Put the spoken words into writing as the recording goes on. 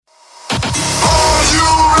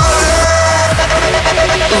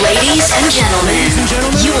Ladies and gentlemen,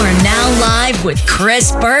 you are now live with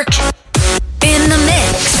Chris Burke in the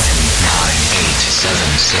mix. 9, 8,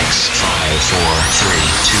 7, 6, 5, 4, 3,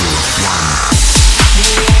 2, 1.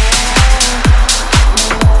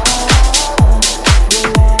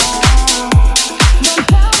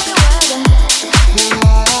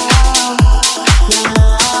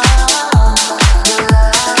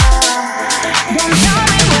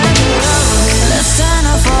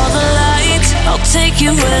 Take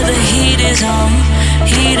you where the heat is on,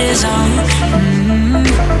 heat is on.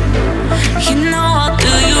 You know I'll do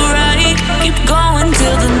you right. Keep going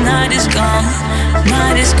till the night is gone,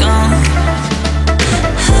 night is gone.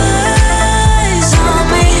 Eyes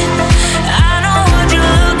on me, I know what you're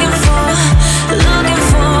looking for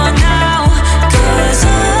now. 'Cause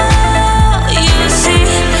all you see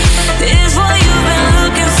is what you've been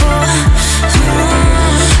looking for.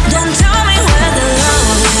 Don't tell me where the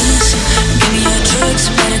love is. Give me your tricks,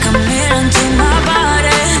 better come here into my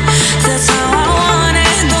body. That's how I want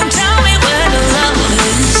it. Don't tell me where the love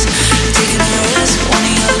is. Taking a risk, one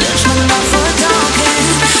of your lips, but not for talking.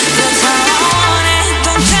 That's how I want it.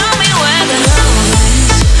 Don't tell me where the love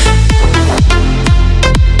is.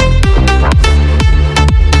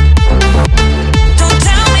 Don't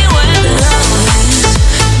tell me where the love is.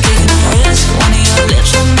 Taking a risk, one of your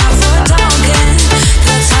lips, but not for talking.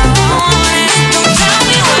 That's how I want it. Don't tell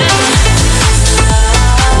me where the love is.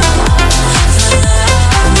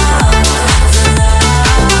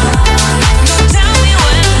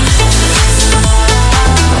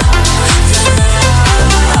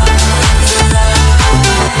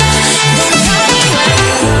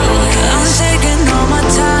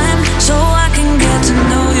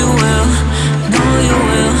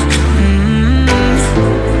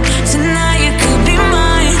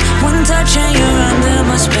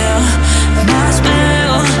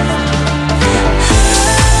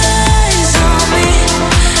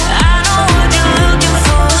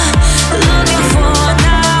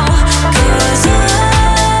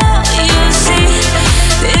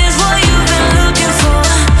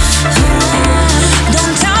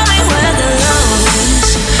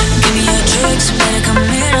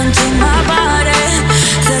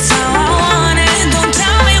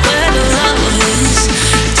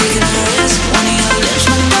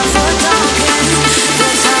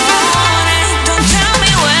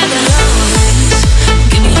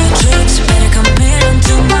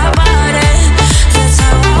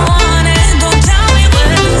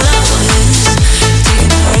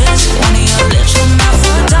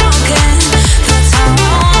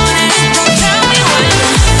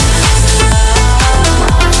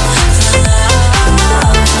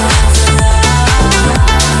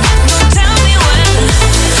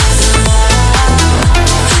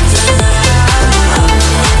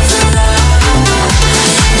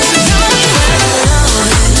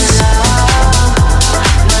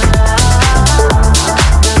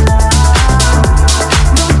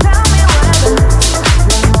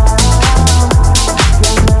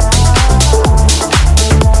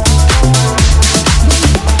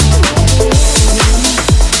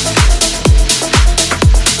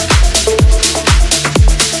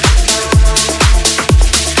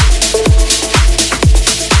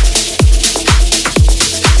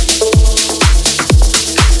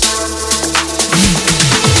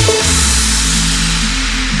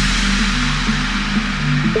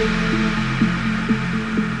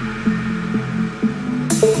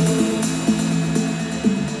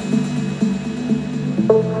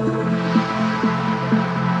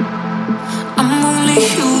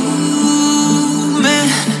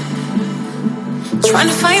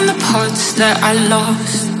 That I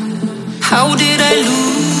lost. How did I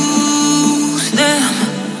lose them?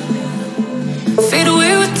 Fade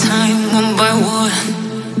away with time, one by one.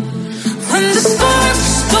 When the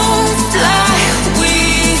sparks don't fly, we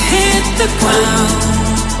hit the ground.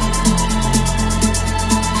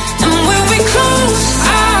 And when we close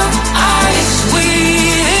our eyes, we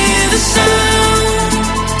hear the sound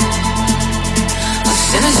of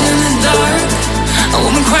sinners in the dark, a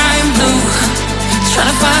woman crying blue, trying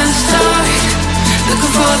to find a start,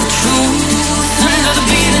 looking for the truth, another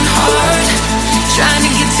beating heart, trying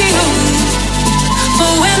to get to you.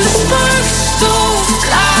 But when the sparks don't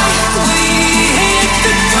fly, we hit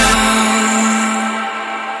the ground.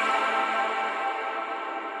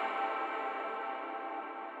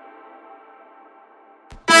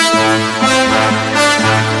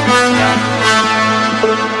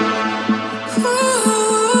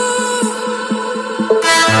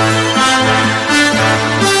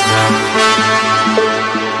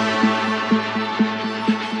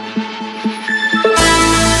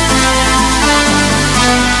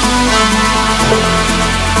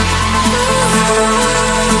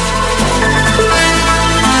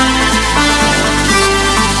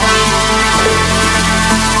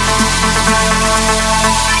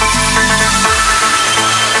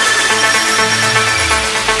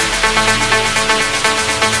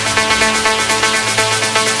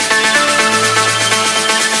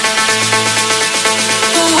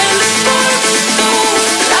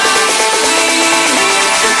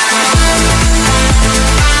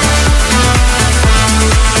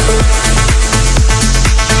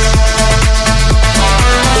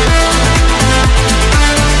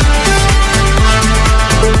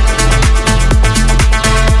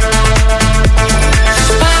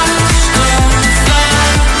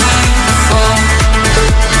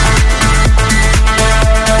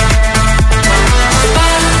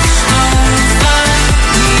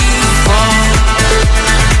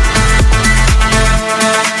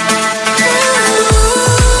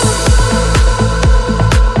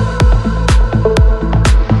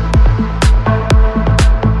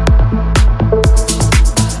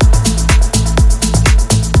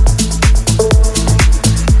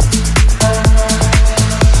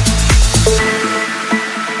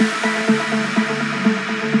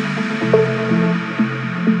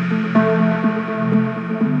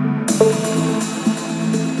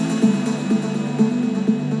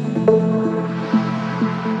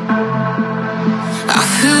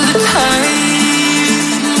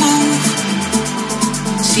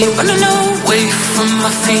 keep running away from my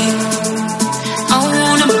feet. I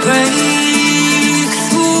wanna break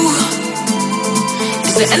through.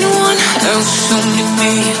 Is there anyone else only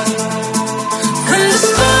me? When the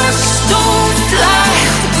sparks don't fly,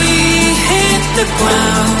 we hit the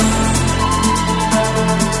ground.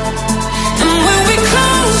 And when we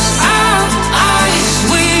close our eyes,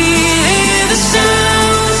 we hear the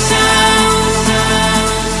sound, sound, sound.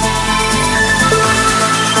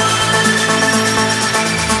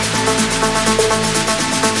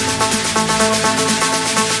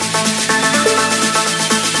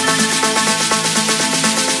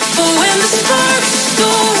 But when the sparks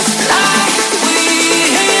don't fly, we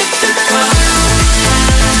hit the ground.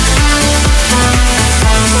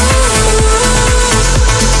 Ooh.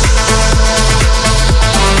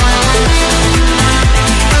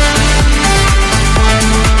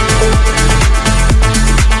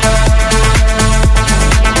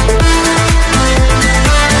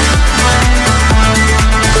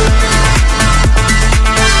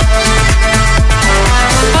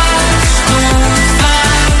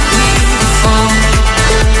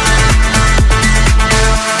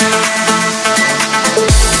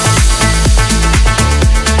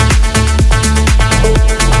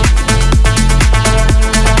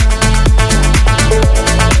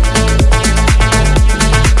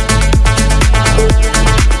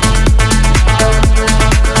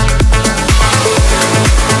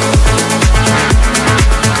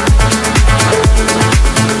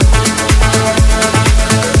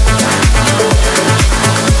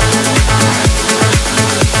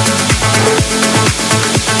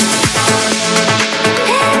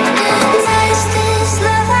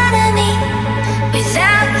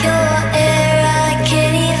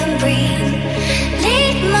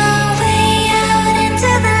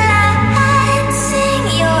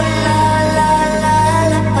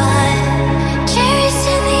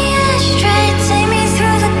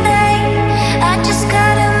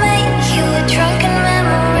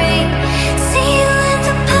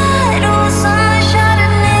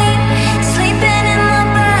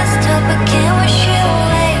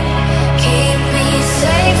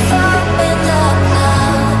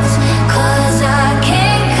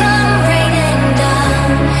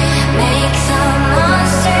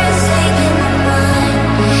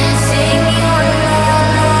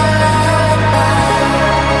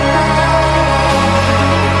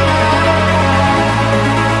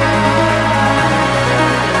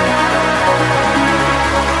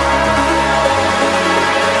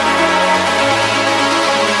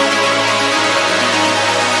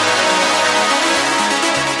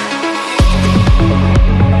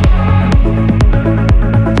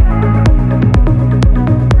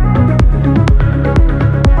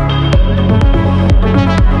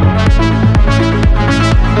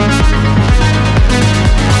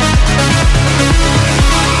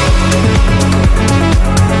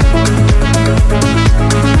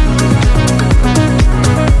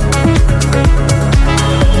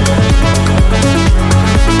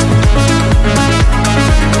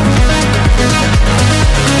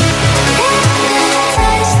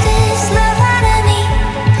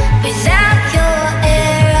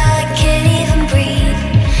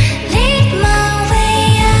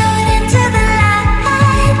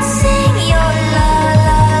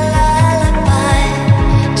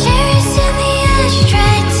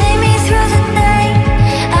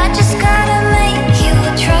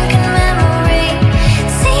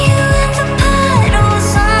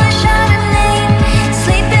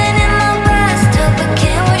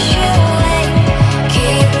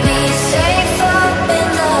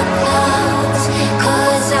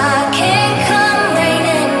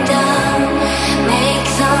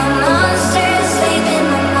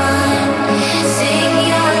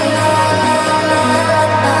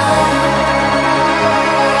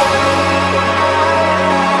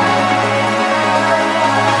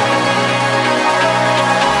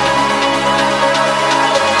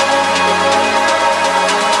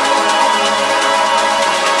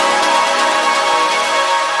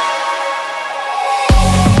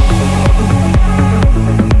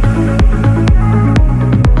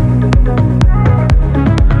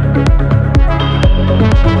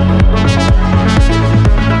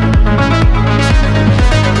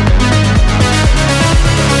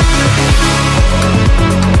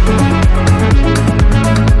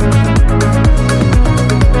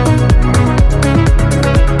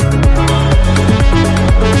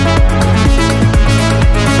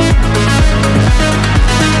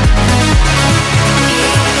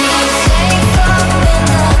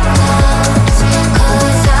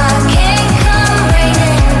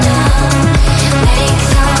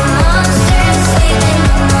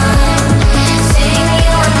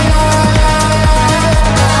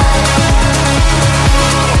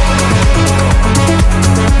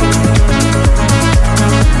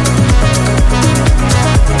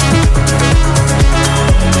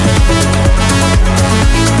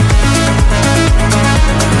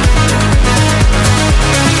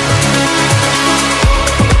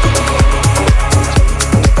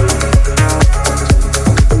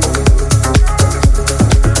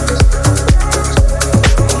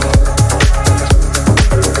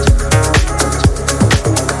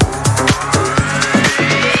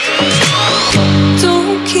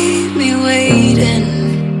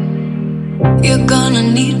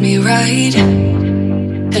 right.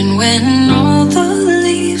 And when all the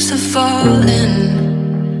leaves are falling,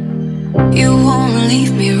 you won't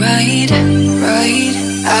leave me, right, right.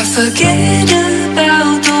 I forget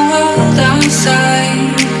about the world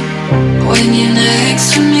outside when you're next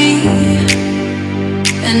to me.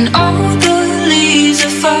 And all the leaves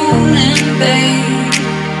are falling, babe,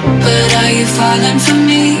 but are you falling for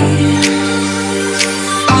me?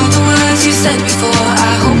 All the words you said before,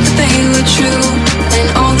 I hope that they were true. And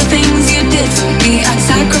all the things you did for me, I'd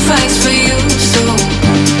sacrifice for you. So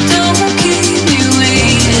don't keep me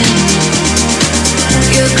waiting.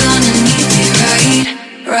 You're gonna need me, right,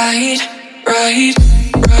 right, right,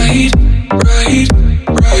 right, right,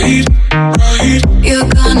 right, right. You're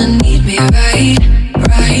gonna need me, right,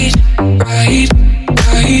 right, right,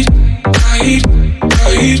 right, right,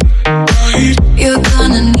 right, right. You're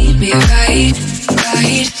gonna need me, right,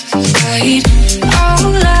 right, right.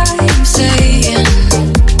 All I'm saying,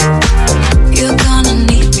 you're gonna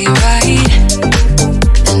need me, right.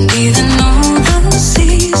 And even though the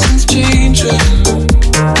seasons changing,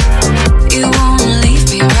 you won't leave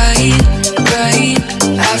me, right, right.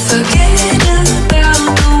 I forget about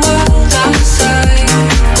the world outside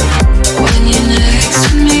when you're next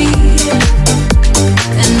to me.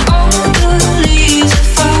 And all the leaves are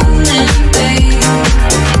falling, babe,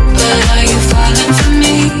 but are you falling for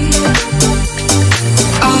me?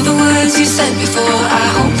 All the words you said before, I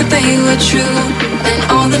hope that they were true. And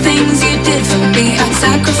all the things you did for me, I'd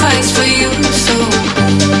sacrifice for you. So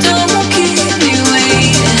don't keep me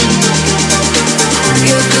waiting.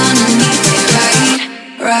 You're gonna need me, right,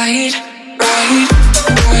 right, right,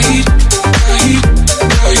 right, right,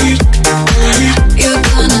 right, right. You're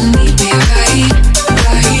gonna need me, right,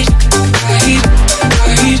 right, right,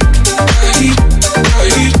 right, right,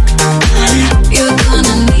 right, right. You're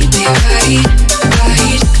gonna need me, right,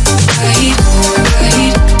 right, right,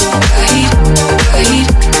 right, right, right,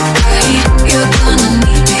 right. You're gonna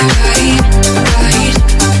need me, right, right,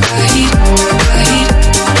 right, right, right,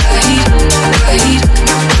 right,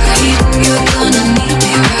 right. You're gonna need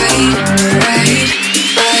me, right.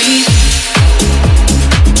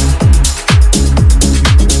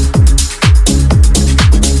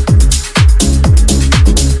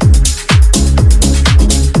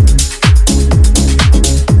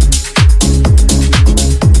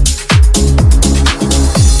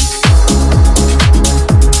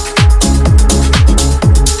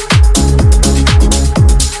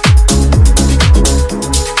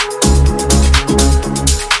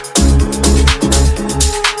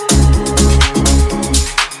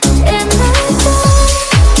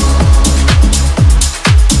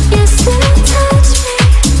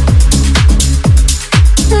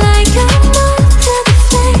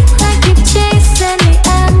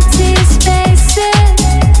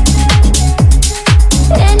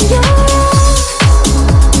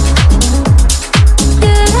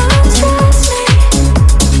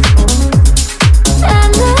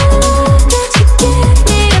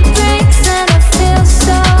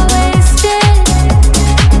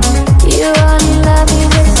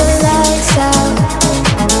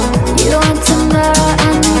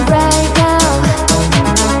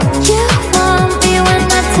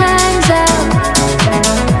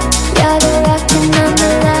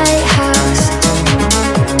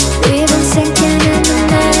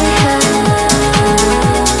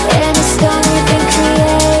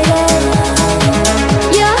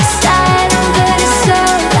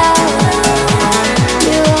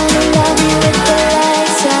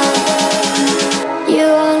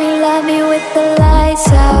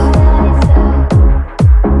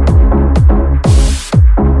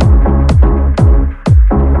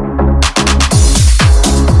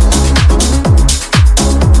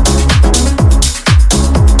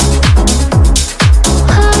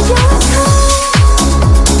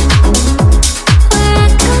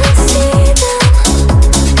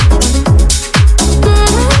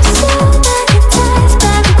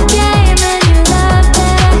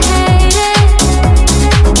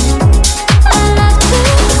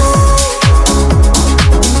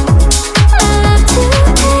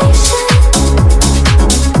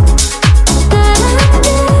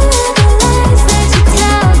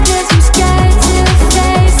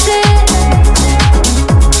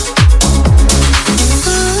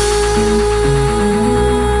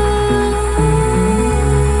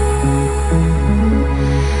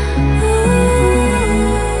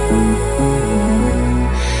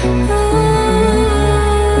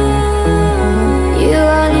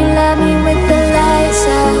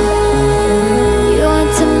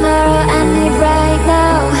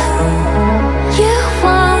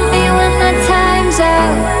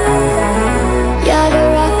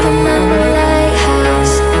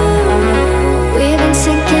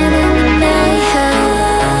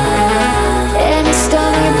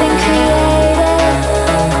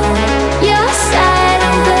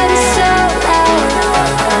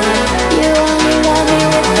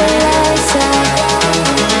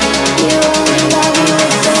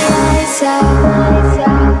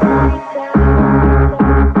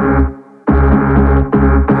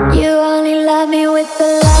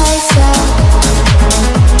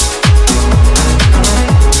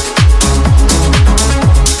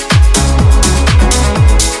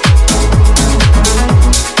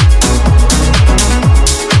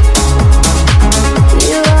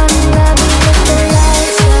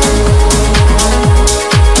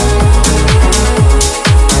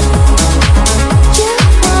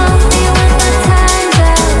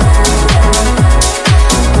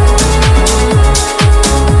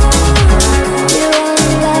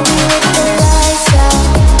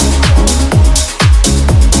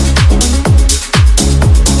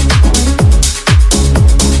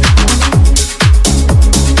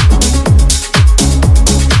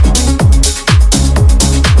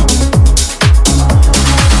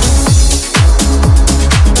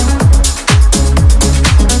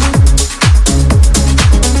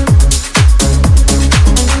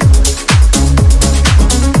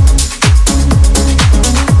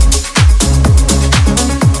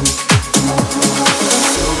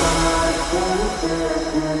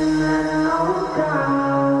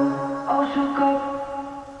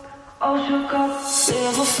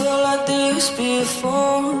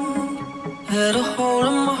 Had a hole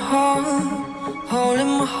in my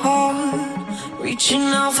heart, reaching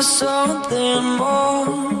out for something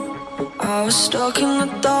more. I was stuck in the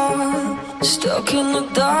dark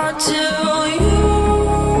till you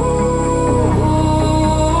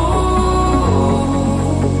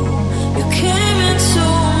came into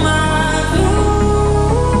my room.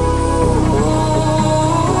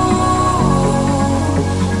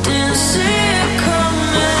 Didn't see it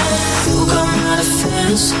coming. You got my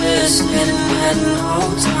defenses, sitting at no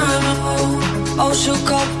time at home. Oh,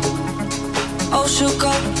 shook up.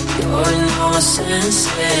 You're in all my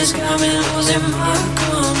senses, got me losing my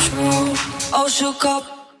control. Oh, shook up.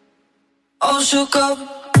 Oh, shook up.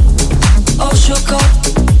 Oh, shook up.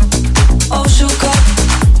 Oh, shook up.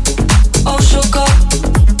 Oh, shook up.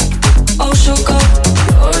 Oh, shook up.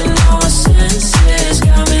 You're in all my senses,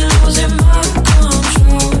 got me losing my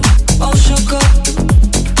control. Oh, shook up.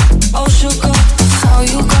 Oh, shook up. How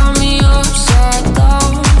you got me upside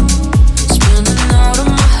down, spinning out of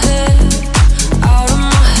my head.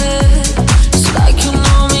 It's like you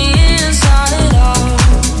know me inside it all.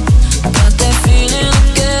 Got that feeling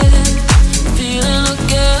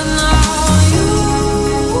again now. You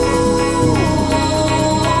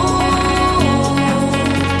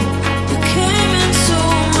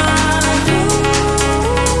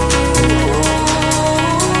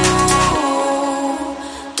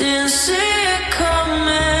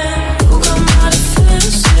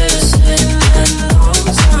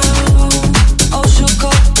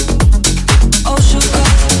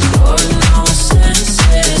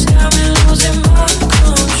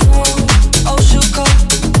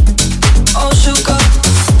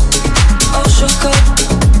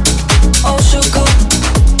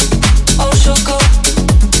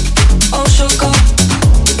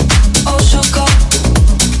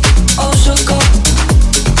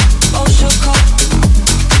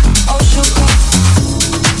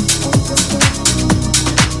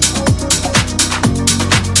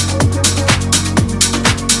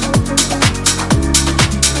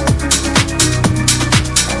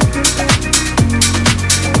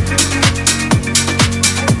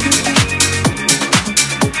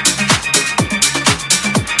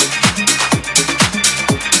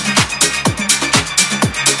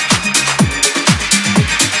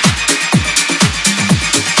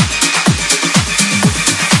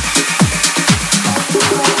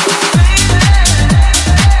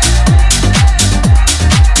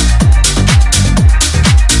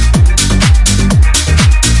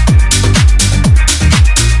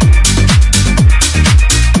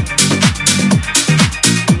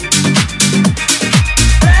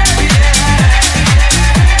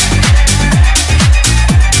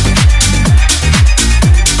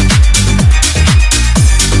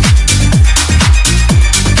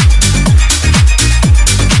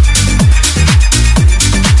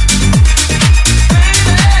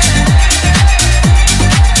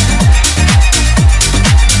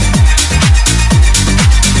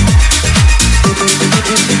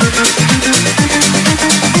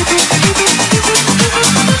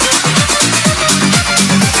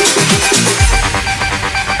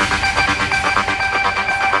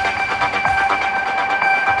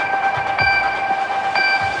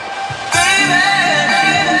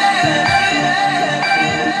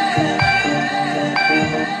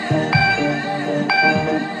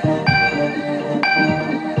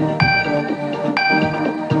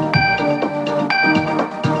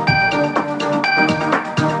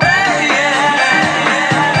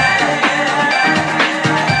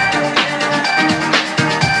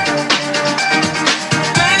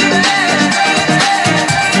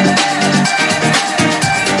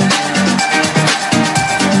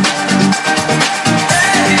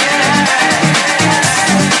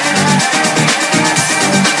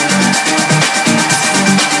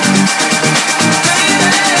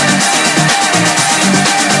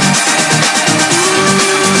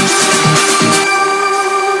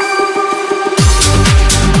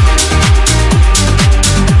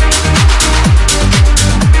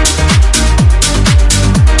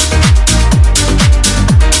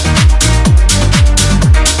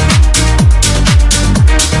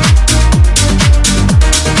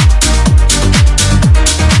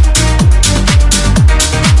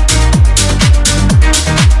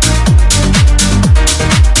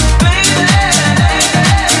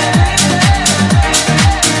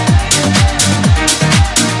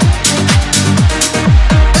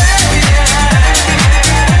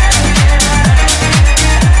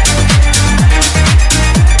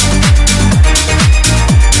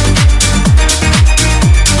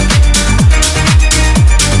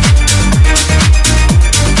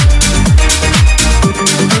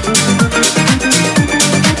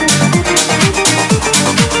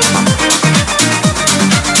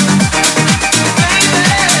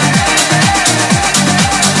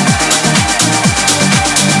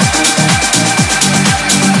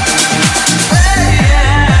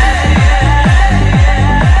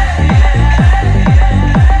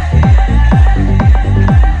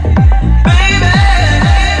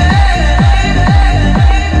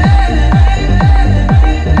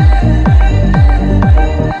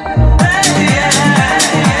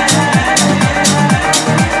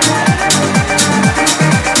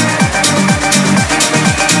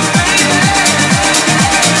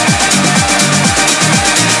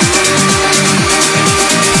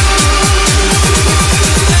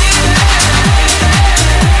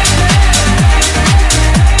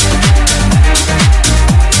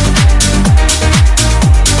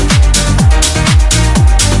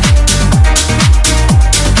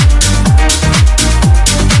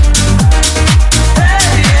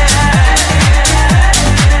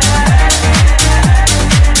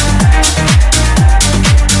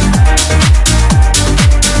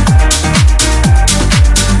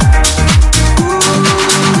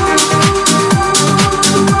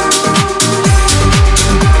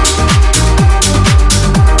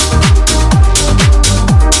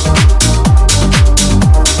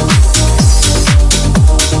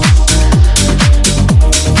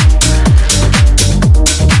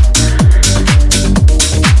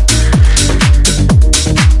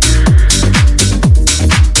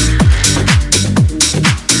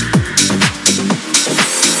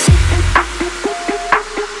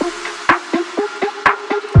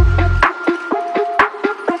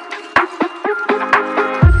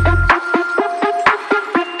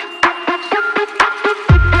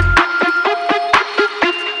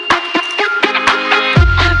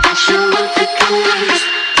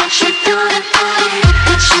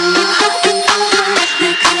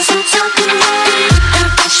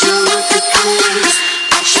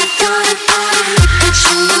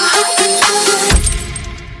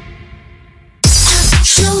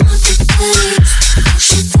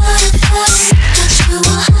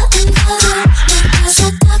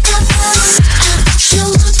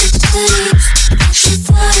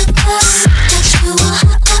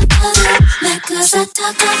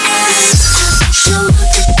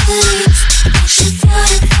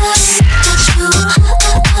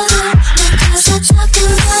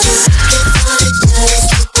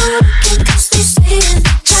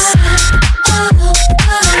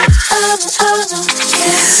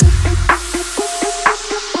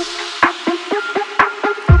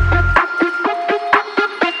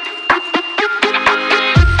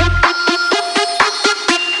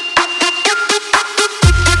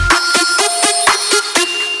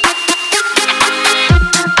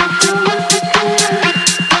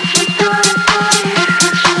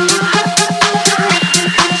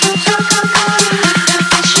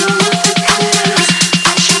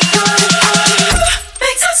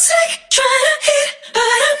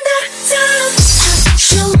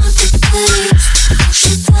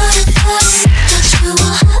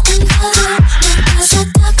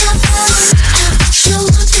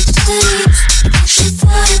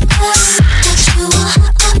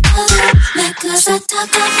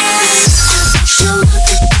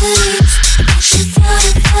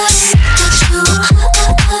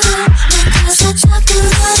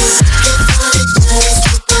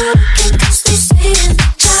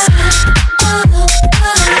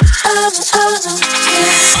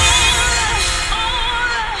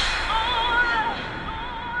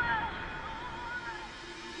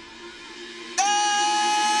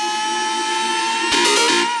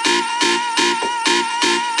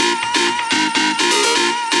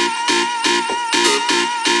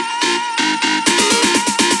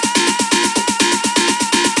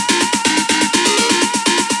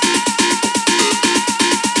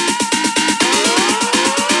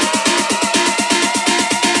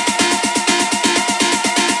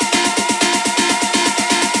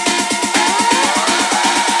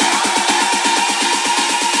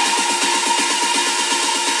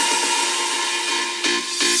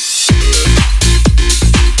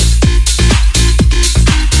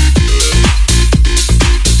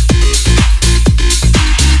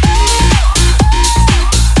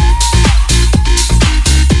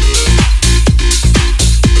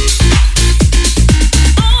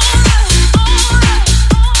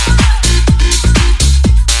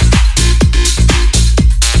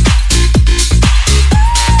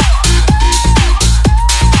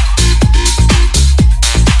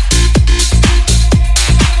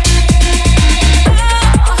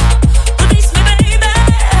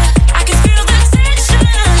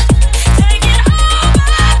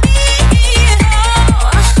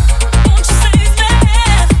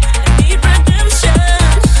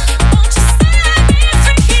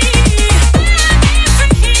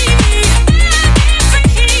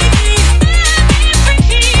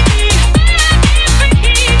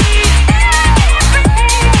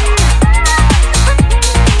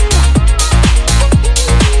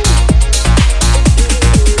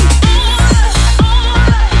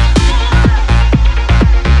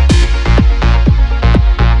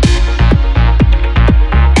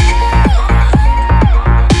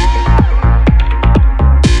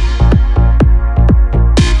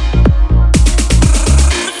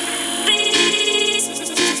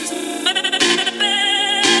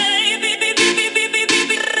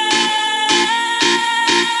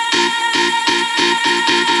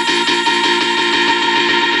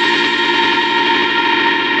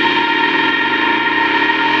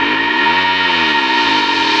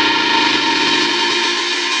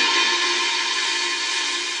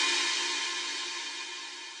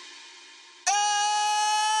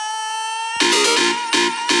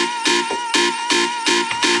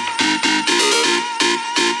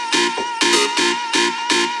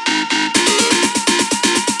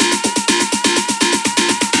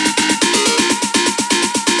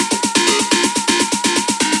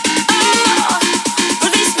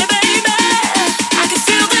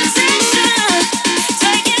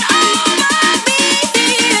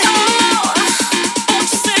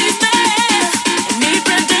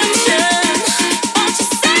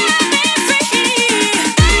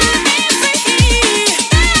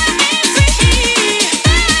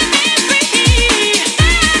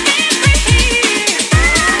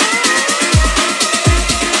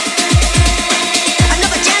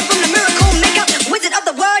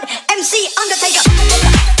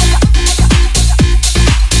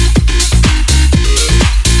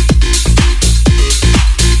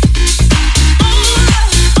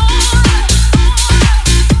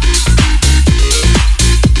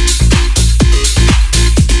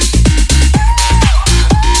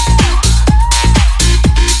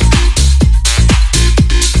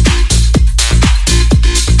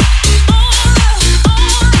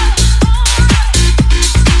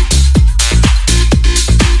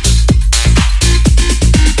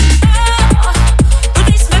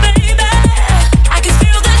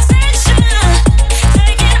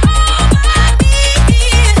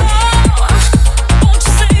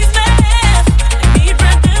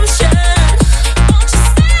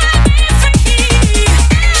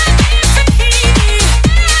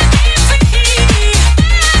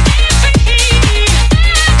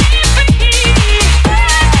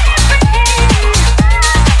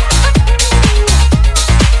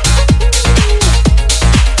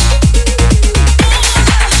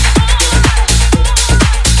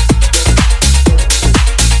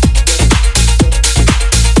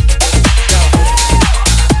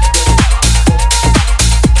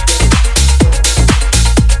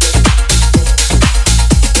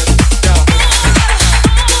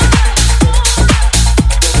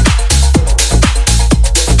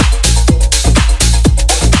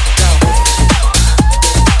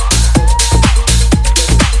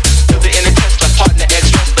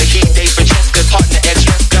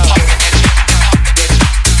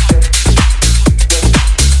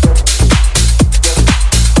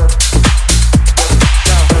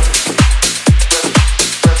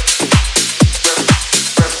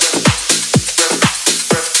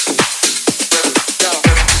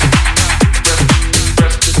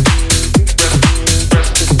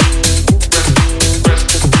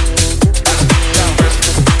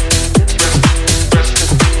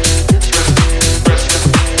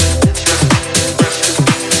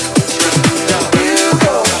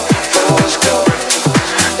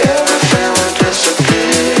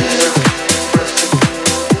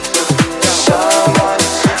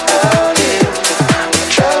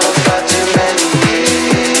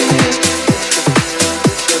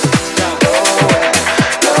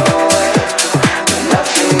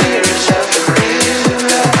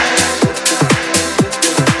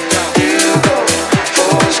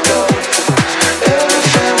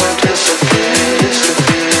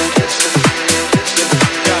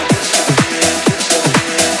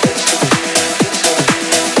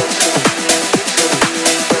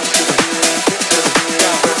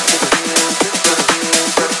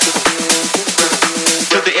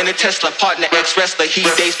Tesla, partner ex-wrestler. He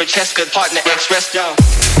dates Francesca, partner ex-wrestler.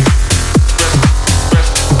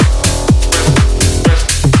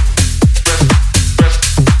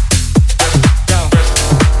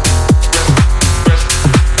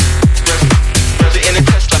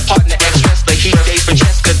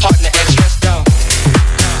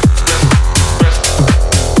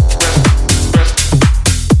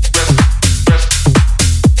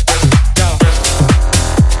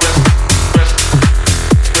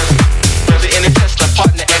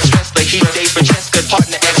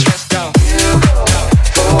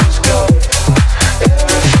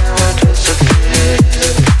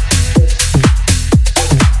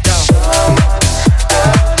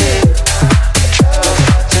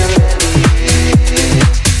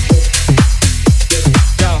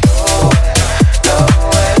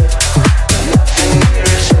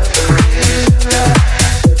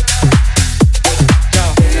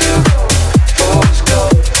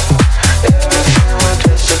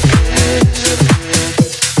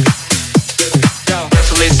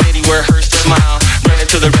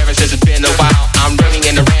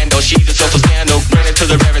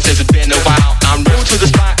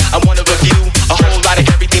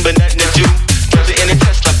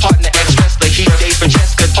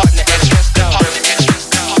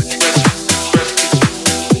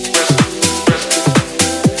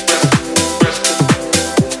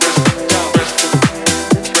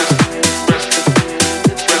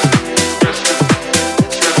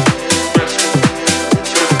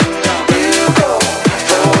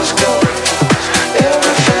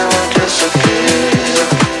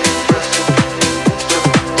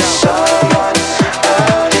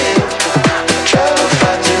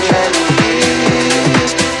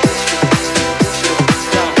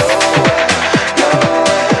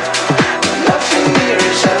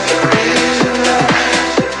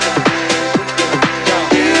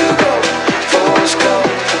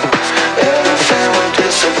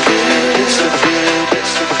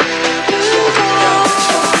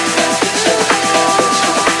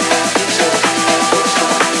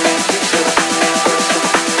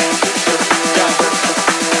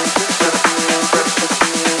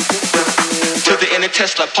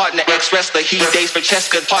 Tesla, partner ex-wrestler. He dates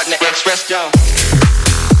Francesca, partner ex-wrestler.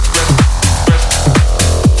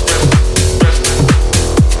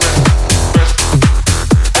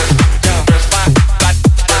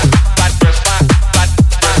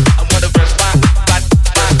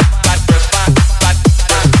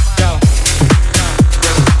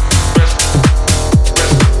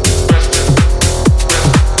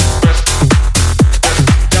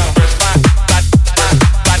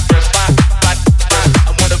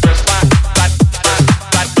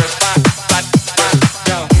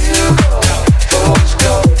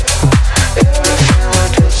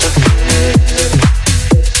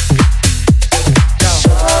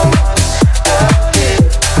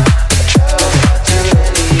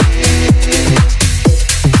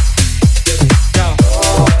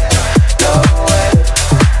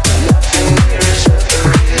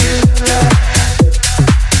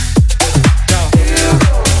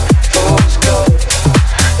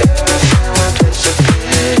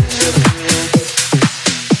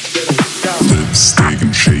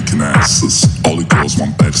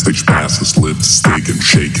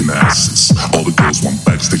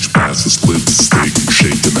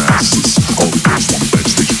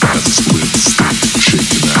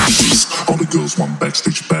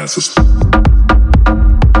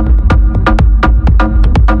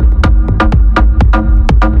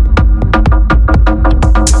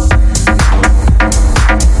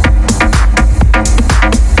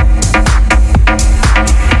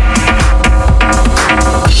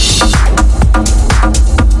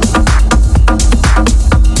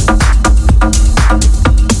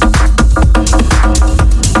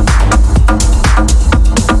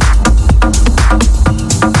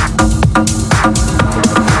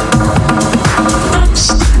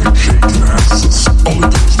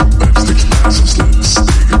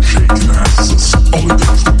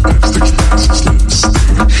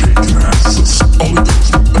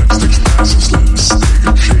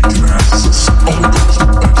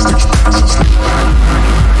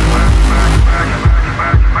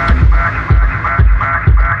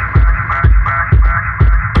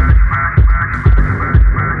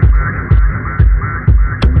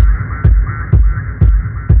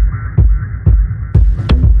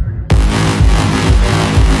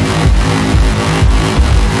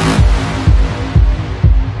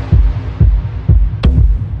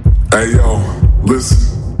 Hey yo, listen.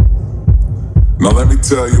 Now let me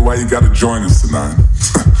tell you why you gotta join us tonight.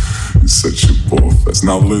 You said you ball fest.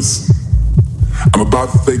 Now listen. I'm about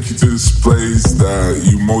to take you to this place that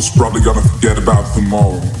you most probably gonna forget about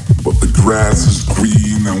tomorrow. But the grass is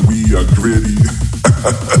green and we are gritty.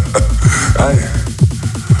 Hey,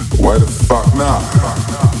 why the fuck not?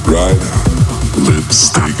 Right?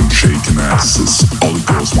 Lipstick and shaking asses. All the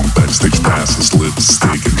girls want backstage passes.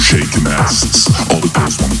 Lipstick and shaking asses. All the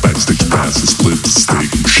girls want backstage passes. Lipstick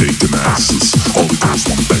and shaking asses. All the girls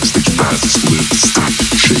want backstage passes. Lipstick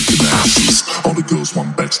and shaking asses. All the girls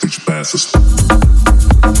want backstage passes.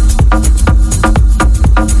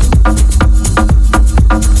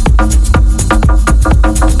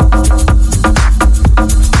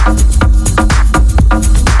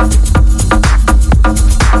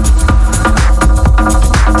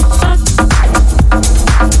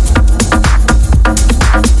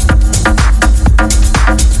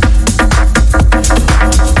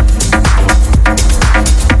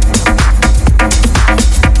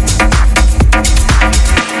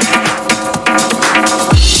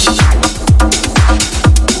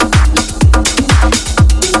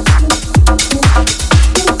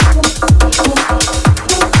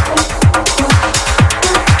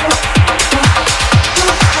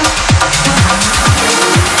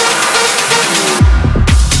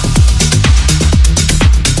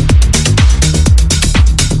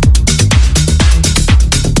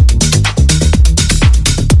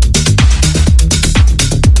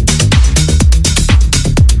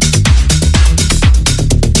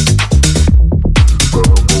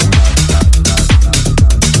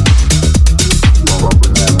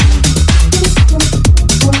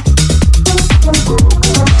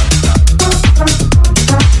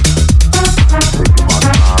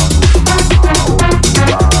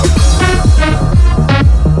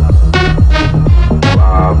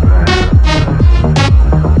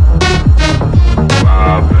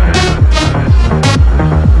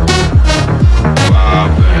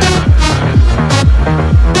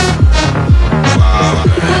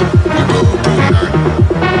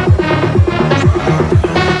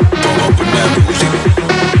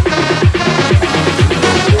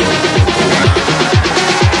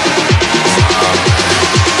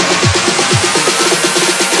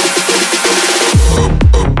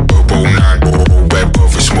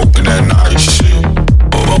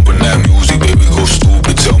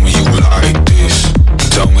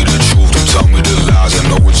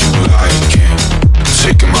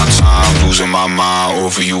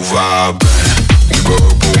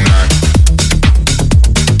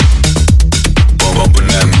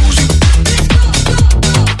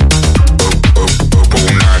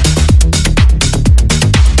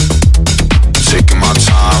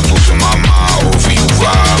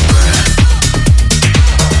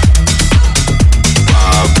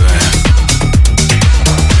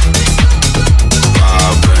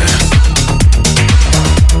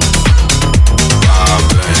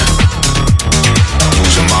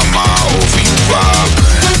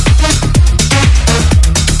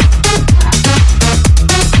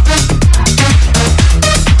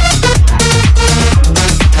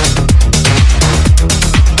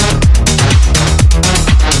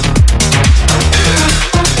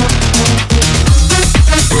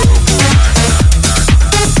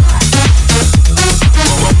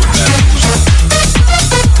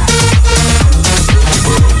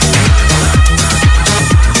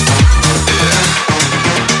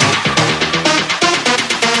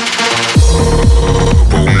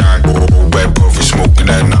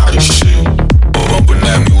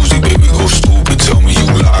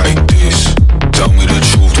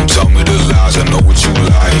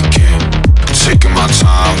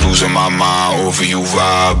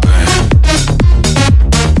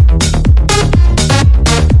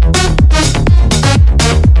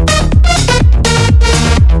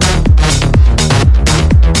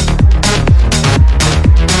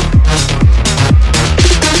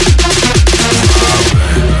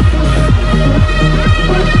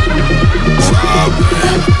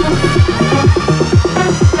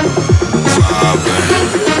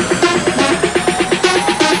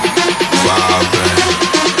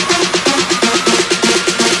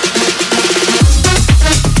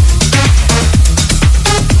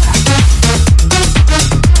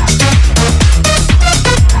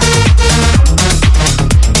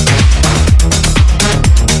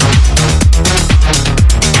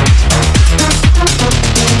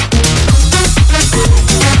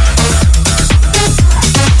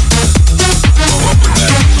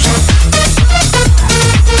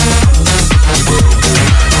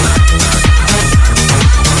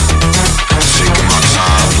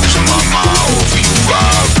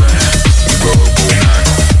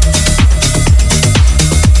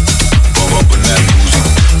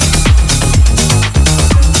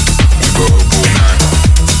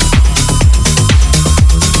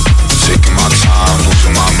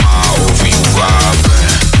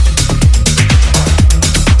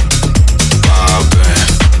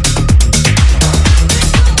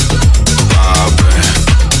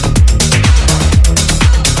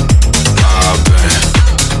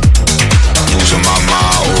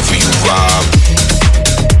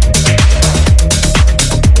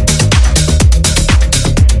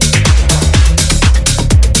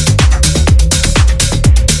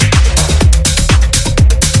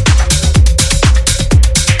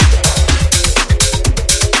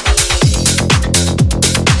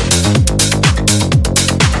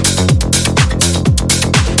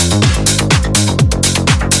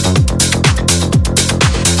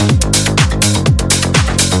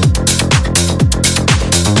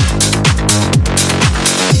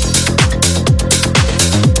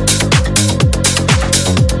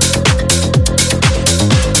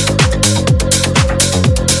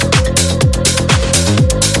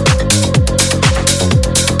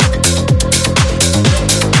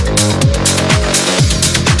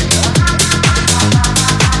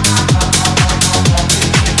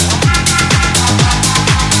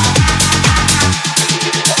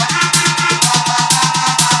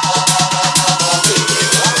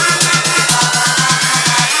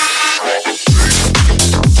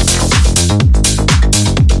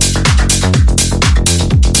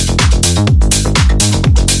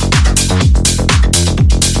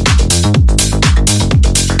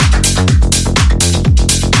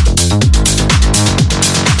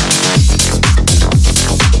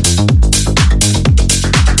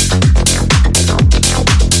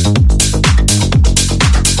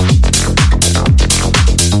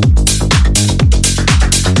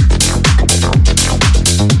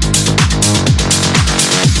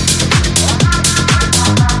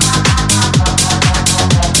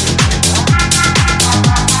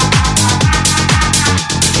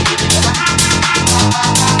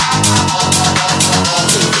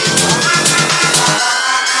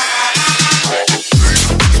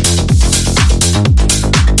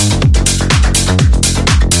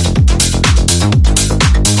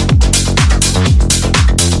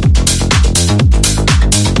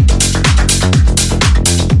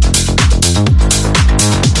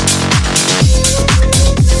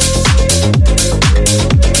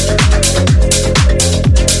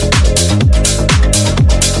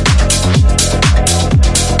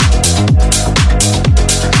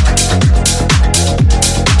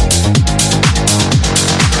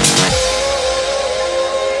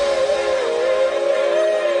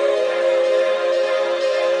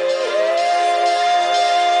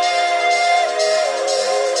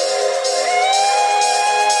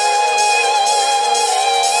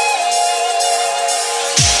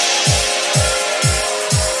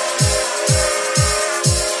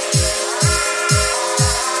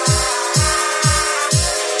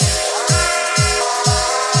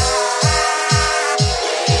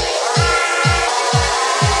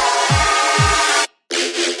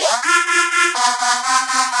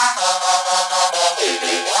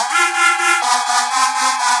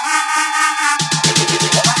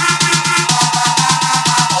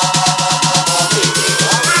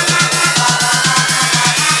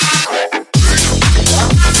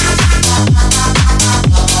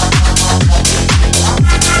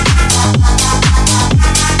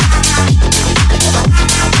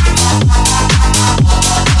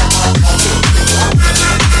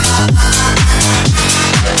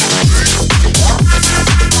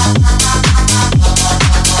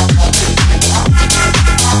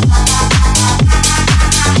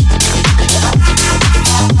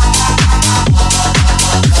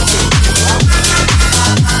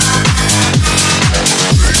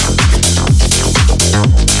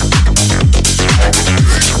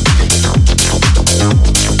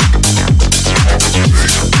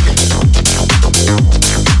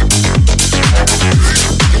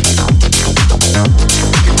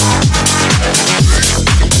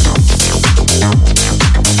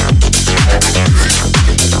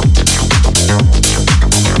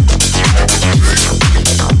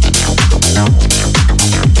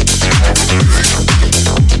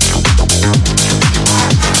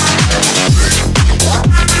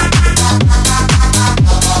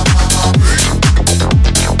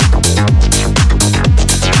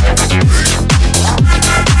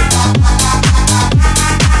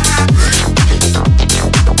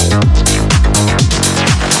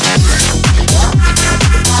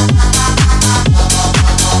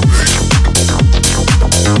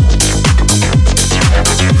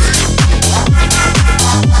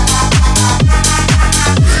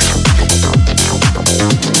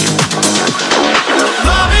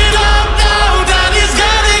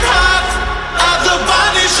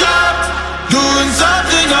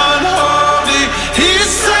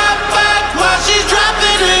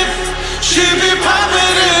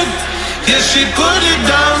 she put it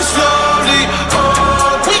down slowly.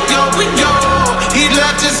 Oh, we go. He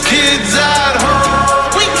left his kids at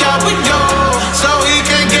home. We go, so he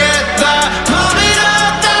can get that. Mom it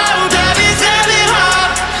up down, daddy's getting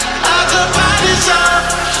hot at the body shop,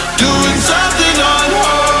 doing something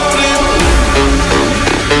unholy.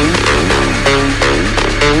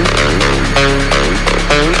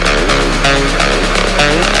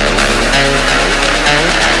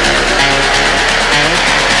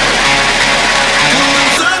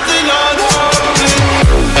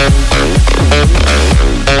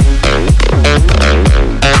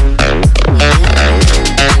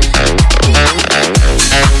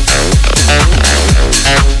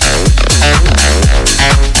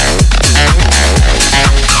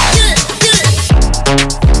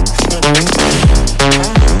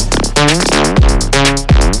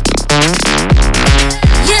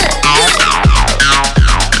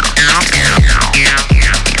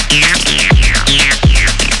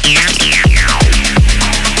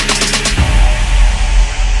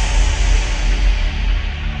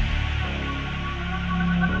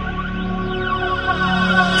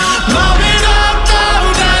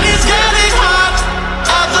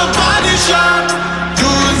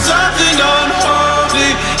 Doing something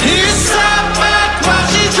unholy. He sat back while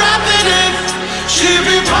she dropping it. She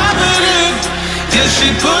be popping it. Yeah, she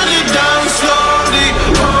put it down slowly.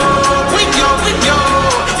 Oh, we go.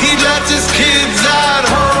 He left his kids at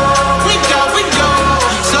home. We go,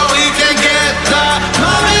 so he can get that.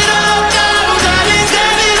 Mom it up down, daddy's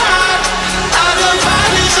getting hot at the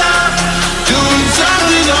body shop, doing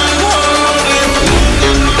something unholy.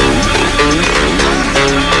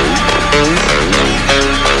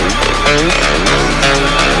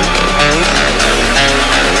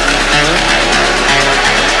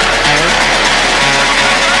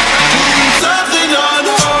 Something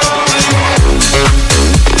unholy.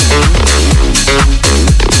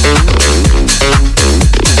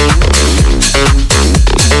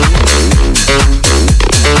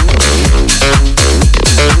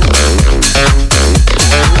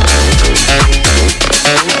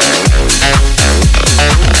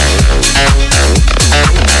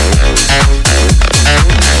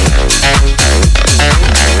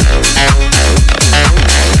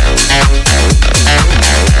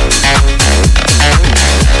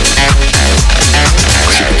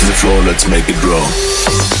 Let's make it grow.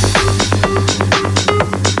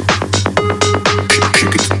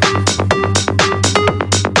 Shake it.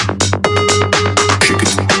 Shake it.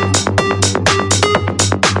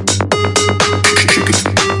 Shake it.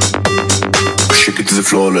 Shake it to the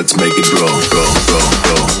floor. Let's make it grow.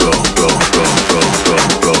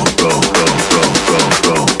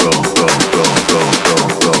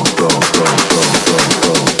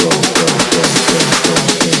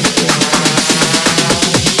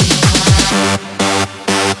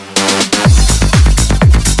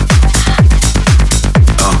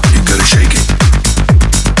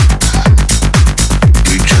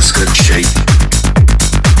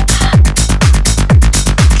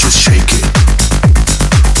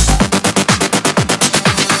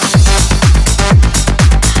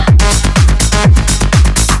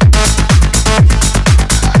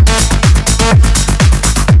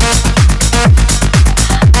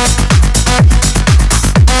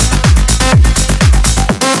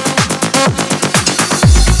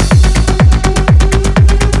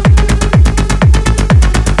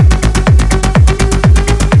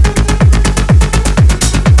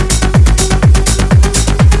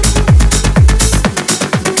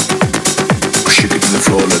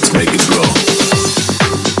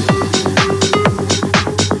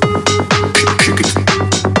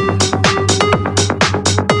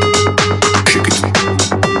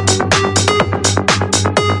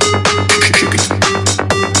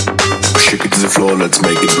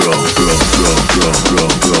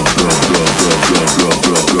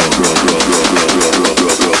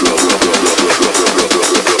 Let's make it grow.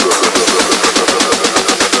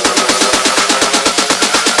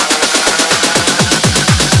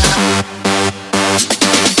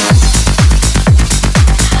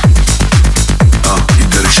 You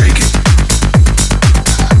gotta shake it.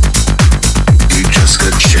 You just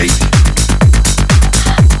gotta shake.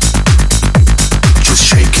 Just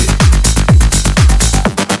shake it.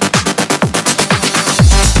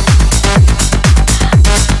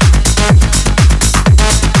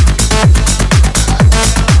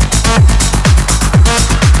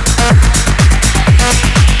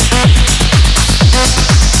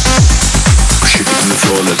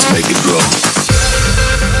 Let's make it grow.